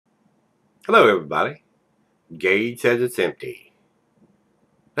Hello, everybody. Gage says it's empty.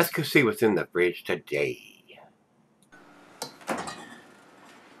 Let's go see what's in the fridge today.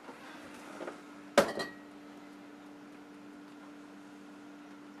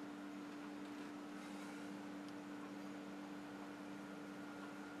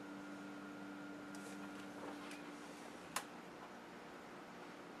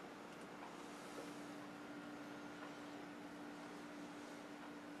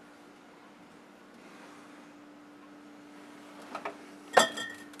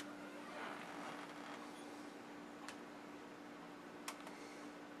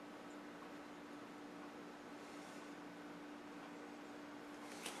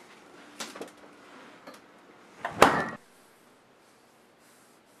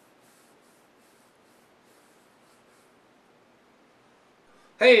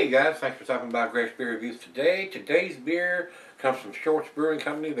 Hey guys, thanks for stopping by Gregsbeerreviews today. Today's beer comes from Shorts Brewing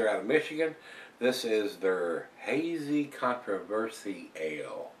Company. They're out of Michigan. This is their Hazy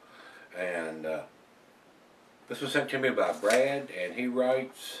ControversiAle. And this was sent to me by Brad, and he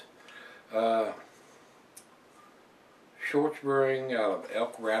writes, Shorts Brewing out of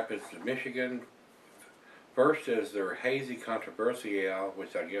Elk Rapids, Michigan. First is their Hazy ControversiAle,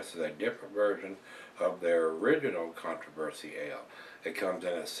 which I guess is a different version of their original ControversiAle. It comes in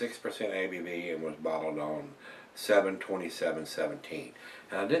at 6% ABV and was bottled on 7/27/17.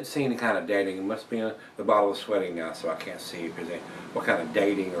 And I didn't see any kind of dating. It must be the bottle is sweating now, so I can't see if there's what kind of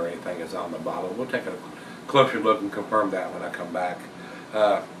dating or anything is on the bottle. We'll take a closer look and confirm that when I come back.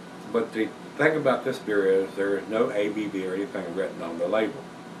 But the thing about this beer is there is no ABV or anything written on the label.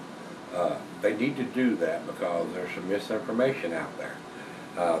 They need to do that because there's some misinformation out there.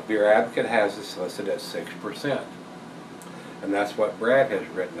 Beer Advocate has this listed at 6%. And that's what Brad has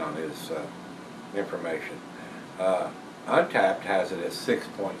written on his information. Untapped has it at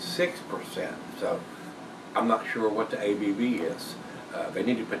 6.6%. So I'm not sure what the ABV is. They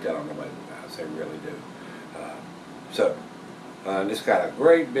need to put that on the label, guys. They really do. This got a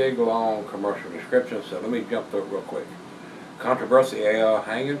great big long commercial description, so let me jump through it real quick. ControversiAle,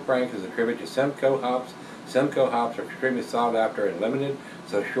 Hangin' Frank is a tribute to Simcoe hops. Simcoe hops are extremely sought after and limited,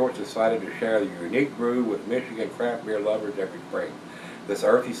 so Shorts decided to share the unique brew with Michigan craft beer lovers every spring. This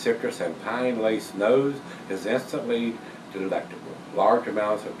earthy citrus and pine-laced nose is instantly delectable. Large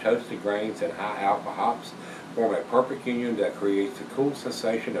amounts of toasted grains and high alpha hops form a perfect union that creates the cool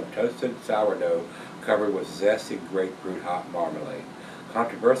sensation of toasted sourdough covered with zesty grapefruit hop marmalade.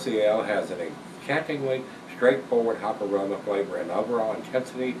 ControversiAle has an enchantingly straightforward hop aroma, flavor, and overall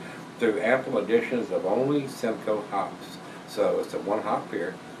intensity through ample additions of only Simcoe hops. So it's a one hop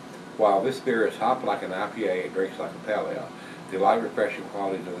beer. While this beer is hopped like an IPA, it drinks like a pale ale. The light, refreshing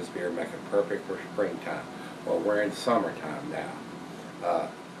qualities of this beer make it perfect for springtime. Well, we're in summertime now.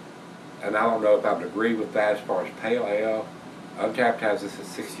 And I don't know if I would agree with that as far as pale ale. Untapped has this at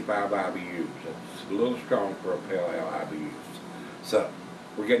 65 IBUs. It's a little strong for a pale ale IBUs. So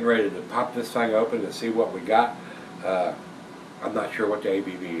we're getting ready to pop this thing open and see what we got. I'm not sure what the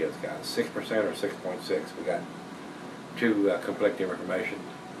ABV is, guys. 6% or 6.6. We got two conflicting information.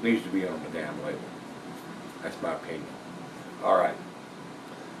 Needs to be on the damn label. That's my opinion. All right.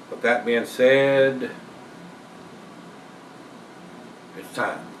 With that being said, it's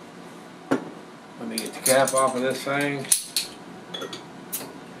time. Let me get the cap off of this thing.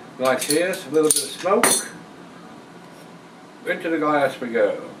 Like this, a little bit of smoke. Into the glass we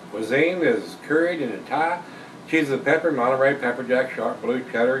go. Cuisine is curried in a Thai. Cheeses of pepper, Monterey, pepper jack, sharp blue,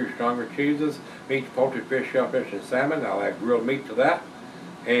 cheddar, your stronger cheeses. Meat, poultry, fish, shellfish, and salmon. I'll add grilled meat to that.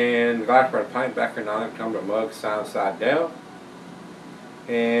 And glass for a pint, backer, non-tumbler mug, side down.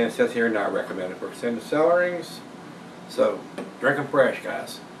 And it says here, not recommended for extended cellarings. So, drink them fresh,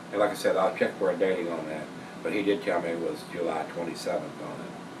 guys. And like I said, I'll check for a dating on that. But he did tell me it was July 27th on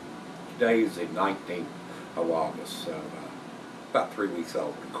it. Today is the 19th of August, so about 3 weeks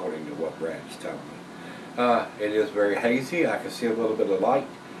old, according to what Brad's telling me. It is very hazy. I can see a little bit of light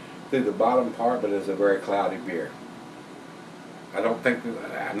through the bottom part, but it's a very cloudy beer.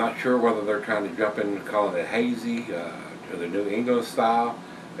 I'm not sure whether they're trying to jump in and calling it hazy to the New England style.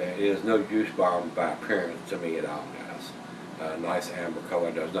 It is no juice bomb by appearance to me at all, guys. Nice amber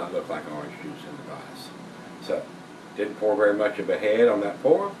color, does not look like orange juice in the glass. So, didn't pour very much of a head on that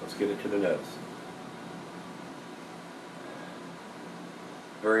pour. Let's get it to the nose.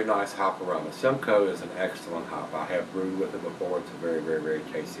 Very nice hop aroma. Simcoe is an excellent hop. I have brewed with it before. It's a very, very, very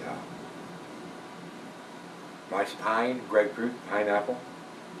tasty hop. Nice pine, grapefruit, pineapple.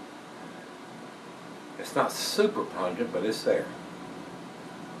 It's not super pungent, but it's there.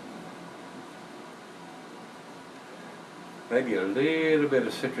 Maybe a little bit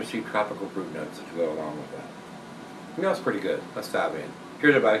of citrusy tropical fruit notes to go along with that. You know, it's pretty good. Let's dive in.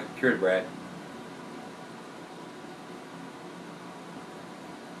 Cheers, everybody. Cheers, Brad.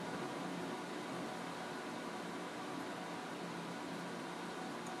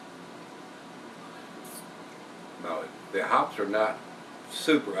 No, the hops are not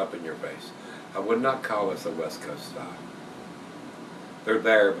super up in your face. I would not call this a West Coast style. They're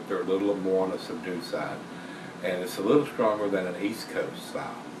there, but they're a little more on the subdued side. And it's a little stronger than an East Coast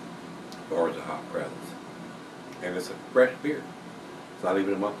style, as far as a hop presence. And it's a fresh beer. It's not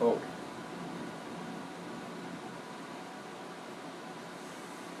even a month old.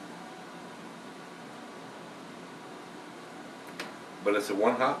 But it's a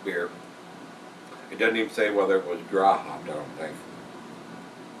one hop beer. It doesn't even say whether it was dry hopped, I don't think.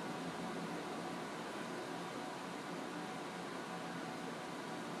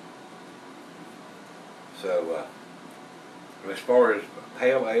 So, as far as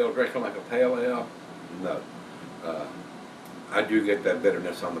pale ale, drinking like a pale ale, no. I do get that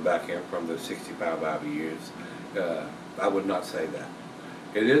bitterness on the back end from the 65 IBUs. I would not say that.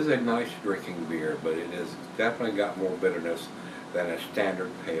 It is a nice drinking beer, but it has definitely got more bitterness than a standard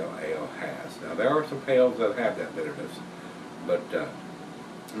pale ale has. Now, there are some pales that have that bitterness, but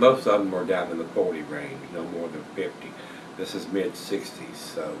most of them are down in the 40 range, no more than 50. This is mid-60s,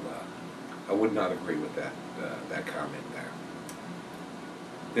 so I would not agree with that that comment there.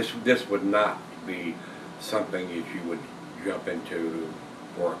 This would not be something that you would jump into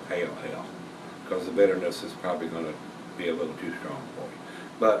for a pale ale, because the bitterness is probably going to be a little too strong for you.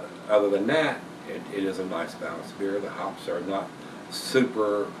 But other than that, it is a nice balanced beer. The hops are not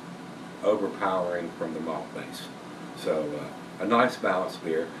super overpowering from the malt base. So a nice balanced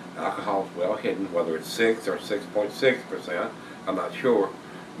beer. Alcohol is well hidden, whether it's 6 or 6.6%, I'm not sure.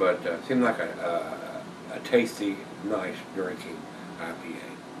 But it seems like a tasty, nice drinking IPA.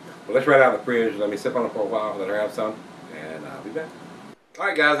 Well, let's right out of the fridge. Let me sip on it for a while, let her have some, and I'll be back.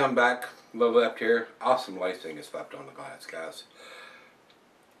 Alright guys, I'm back. A little left here. Awesome lacing is left on the glass, guys.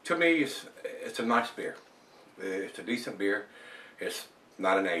 To me, it's a nice beer. It's a decent beer. It's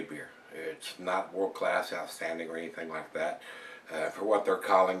not an A beer. It's not world class, outstanding, or anything like that. For what they're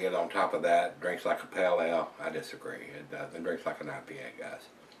calling it on top of that, drinks like a pale ale, I disagree. It drinks like an IPA, guys.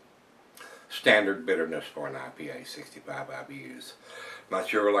 Standard bitterness for an IPA, 65 IBUs. Not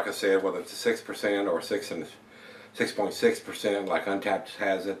sure, like I said, whether it's a 6% or 6.6% like Untappd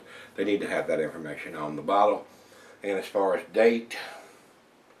has it. They need to have that information on the bottle. And as far as date,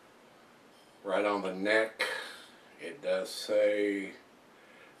 right on the neck, it does say,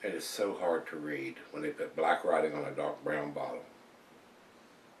 it is so hard to read when they put black writing on a dark brown bottle.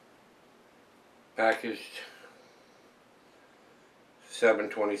 Packaged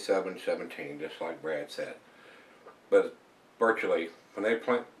 7/27/17, just like Brad said. But virtually, when they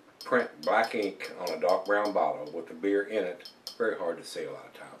print black ink on a dark brown bottle with the beer in it, it's very hard to see a lot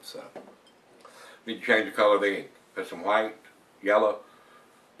of times. So, need to change the color of the ink. Put some white, yellow,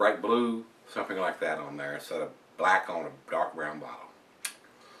 bright blue, something like that on there instead of black on a dark brown bottle.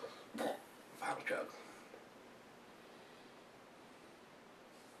 Final chug.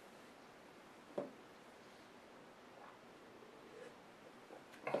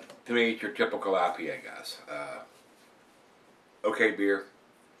 To me, it's your typical IPA, guys. Okay beer.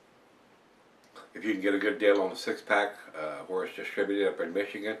 If you can get a good deal on the 6-pack where it's distributed up in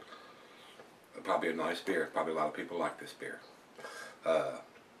Michigan, probably a nice beer. Probably a lot of people like this beer.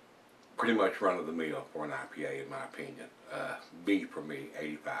 Pretty much run of the mill for an IPA in my opinion. B for me,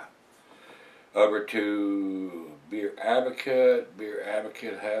 85. Over to Beer Advocate. Beer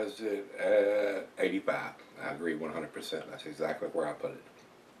Advocate has it at 85. I agree 100%. That's exactly where I put it.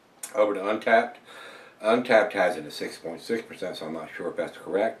 Over to Untappd. Untappd has it at 6.6%, so I'm not sure if that's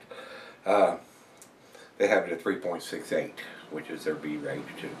correct. They have it at 3.68, which is their B range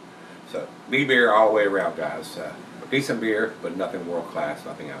too. So B beer all the way around, guys. Decent beer, but nothing world class,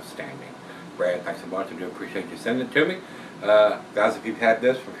 nothing outstanding. Brad, thanks a bunch. I do appreciate you sending it to me. Guys, if you've had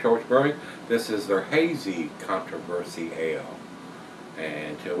this from Shorts Brewing, this is their Hazy ControversiAle.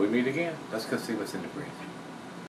 And until we meet again, let's go see what's in the fridge.